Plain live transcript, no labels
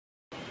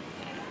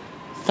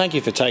Thank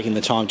you for taking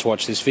the time to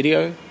watch this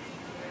video.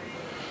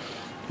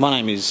 My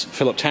name is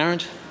Philip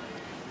Tarrant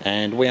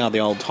and we are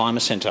the Old Timer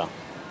Centre.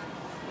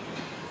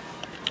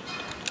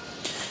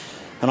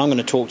 And I'm going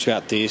to talk to you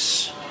about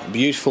this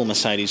beautiful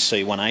Mercedes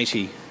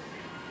C180.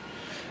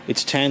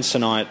 It's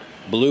tanzanite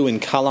blue in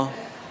colour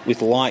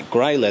with light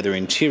grey leather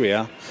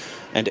interior,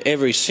 and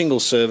every single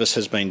service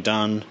has been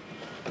done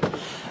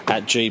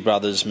at G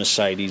Brothers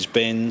Mercedes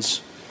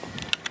Benz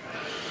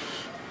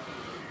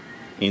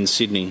in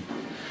Sydney.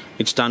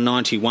 It's done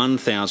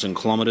 91,000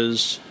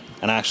 kilometres,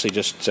 and I actually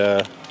just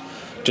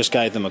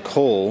gave them a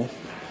call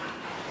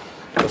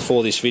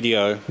before this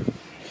video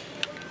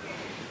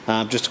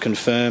just to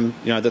confirm,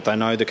 that they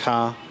know the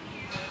car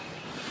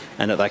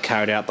and that they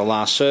carried out the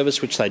last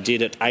service, which they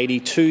did at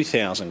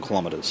 82,000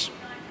 kilometres.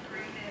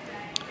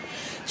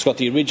 It's got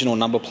the original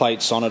number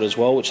plates on it as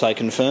well, which they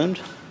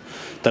confirmed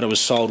that it was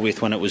sold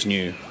with when it was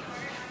new.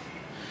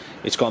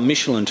 It's got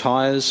Michelin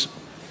tyres,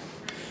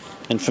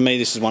 and for me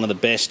this is one of the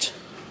best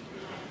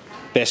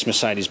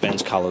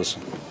Mercedes-Benz colours.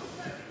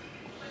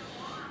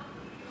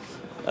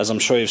 As I'm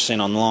sure you've seen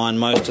online,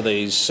 most of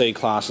these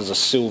C-classes are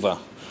silver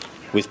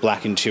with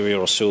black interior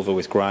or silver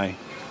with grey.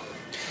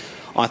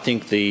 I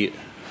think the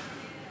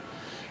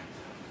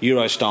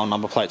Euro-style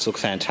number plates look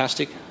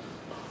fantastic,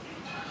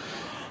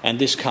 and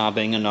this car,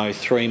 being an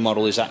 03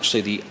 model, is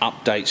actually the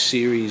update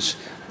series,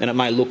 and it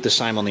may look the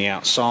same on the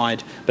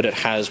outside, but it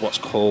has what's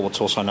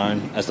also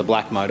known as the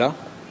black motor,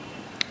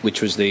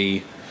 which was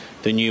the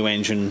new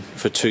engine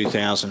for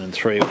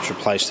 2003, which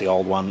replaced the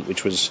old one,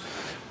 which was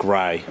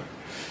grey.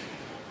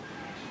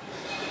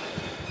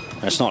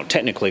 It's not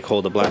technically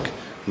called the black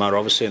motor,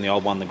 obviously, and the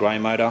old one the grey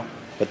motor,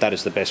 but that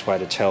is the best way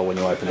to tell when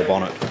you open the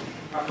bonnet.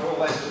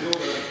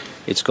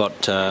 It's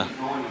got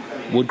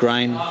wood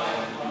grain,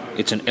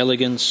 it's an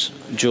elegance,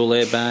 dual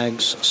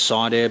airbags,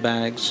 side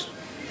airbags,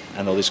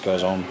 and the list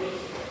goes on.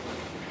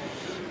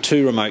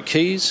 2 remote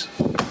keys.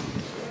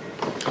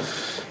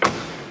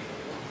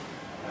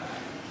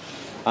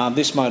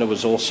 This motor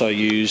was also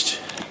used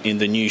in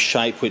the new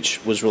shape,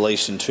 which was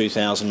released in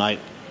 2008,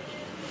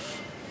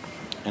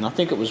 and I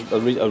think it was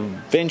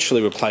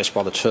eventually replaced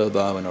by the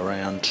turbo in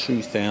around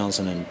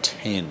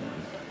 2010.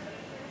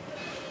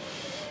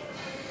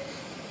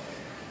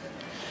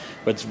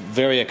 But it's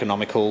very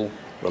economical,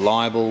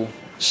 reliable,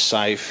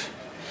 safe,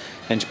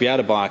 and to be able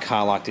to buy a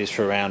car like this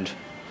for around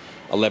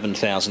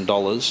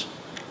 $11,000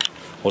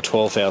 or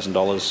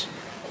 $12,000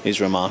 is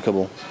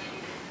remarkable.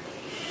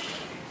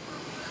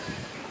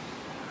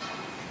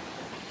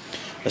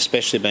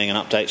 Especially being an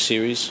update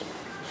series.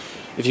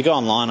 If you go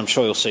online, I'm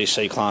sure you'll see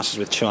C-classes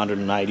with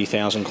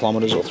 280,000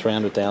 kilometres or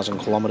 300,000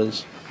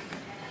 kilometres.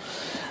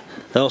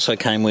 They also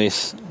came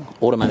with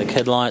automatic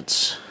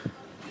headlights,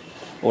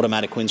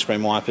 automatic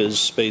windscreen wipers,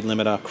 speed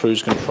limiter,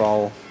 cruise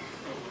control.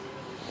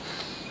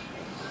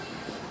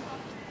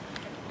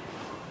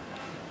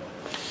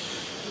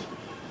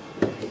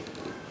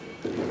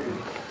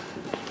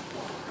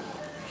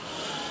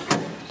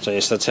 So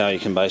yes, that's how you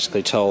can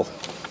basically tell.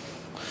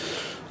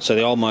 So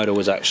the old motor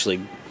was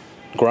actually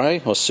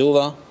grey or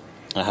silver.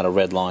 It had a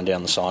red line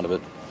down the side of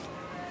it.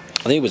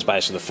 I think it was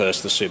basically the first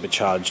of the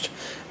supercharged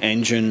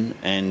engine,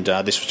 and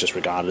this was just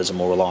regarded as a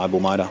more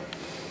reliable motor.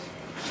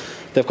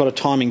 They've got a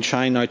timing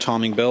chain, no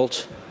timing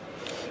belt.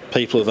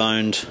 People who've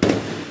owned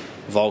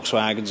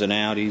Volkswagens and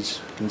Audis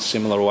and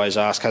similar always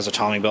ask, has a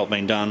timing belt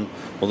been done?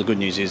 Well, the good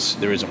news is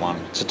there isn't one.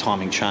 It's a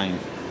timing chain.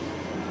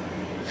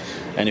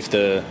 And if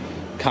the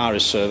car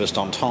is serviced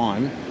on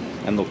time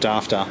and looked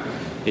after,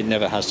 it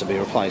never has to be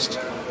replaced.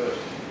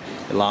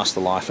 It lasts the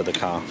life of the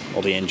car,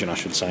 or the engine I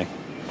should say.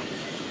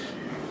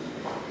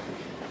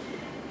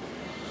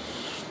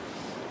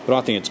 But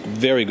I think it's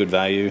very good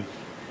value,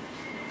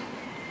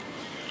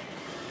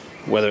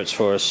 whether it's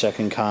for a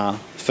second car,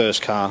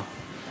 first car,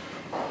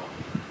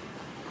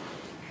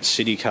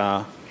 city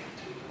car,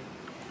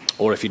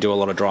 or if you do a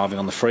lot of driving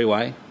on the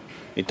freeway,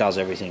 it does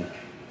everything.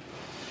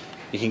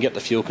 You can get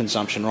the fuel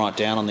consumption right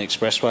down on the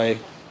expressway.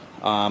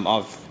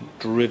 I've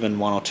driven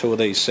 1 or 2 of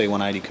these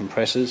C180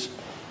 compressors.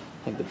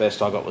 I think the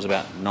best I got was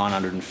about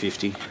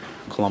 950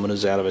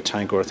 kilometres out of a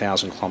tank, or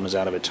 1,000 kilometres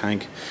out of a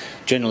tank.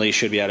 Generally you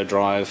should be able to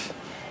drive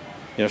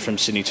from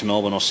Sydney to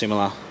Melbourne or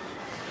similar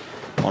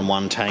on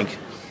 1 tank,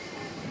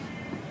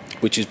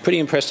 which is pretty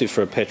impressive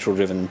for a petrol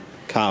driven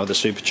car with a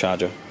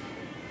supercharger.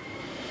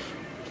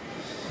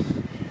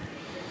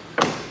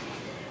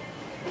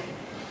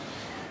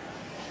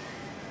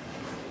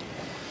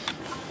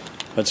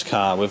 That's a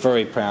car we're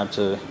very proud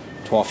to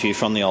offer you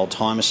from the Old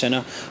Timer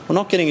Centre. We're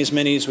not getting as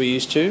many as we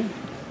used to.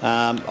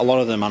 A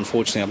lot of them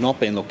unfortunately have not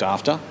been looked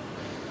after.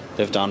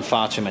 They've done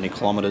far too many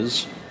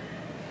kilometres,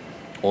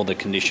 or the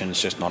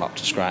condition's just not up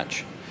to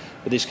scratch.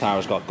 But this car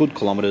has got good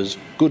kilometres,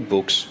 good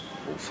books,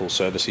 full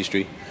service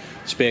history,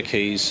 spare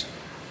keys,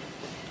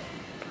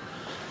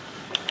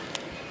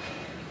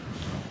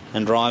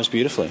 and drives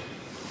beautifully.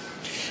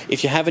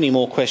 If you have any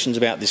more questions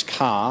about this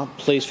car,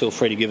 please feel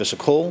free to give us a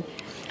call.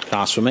 You can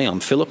ask for me, I'm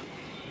Philip.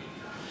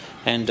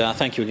 And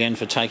thank you again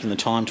for taking the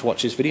time to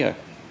watch this video.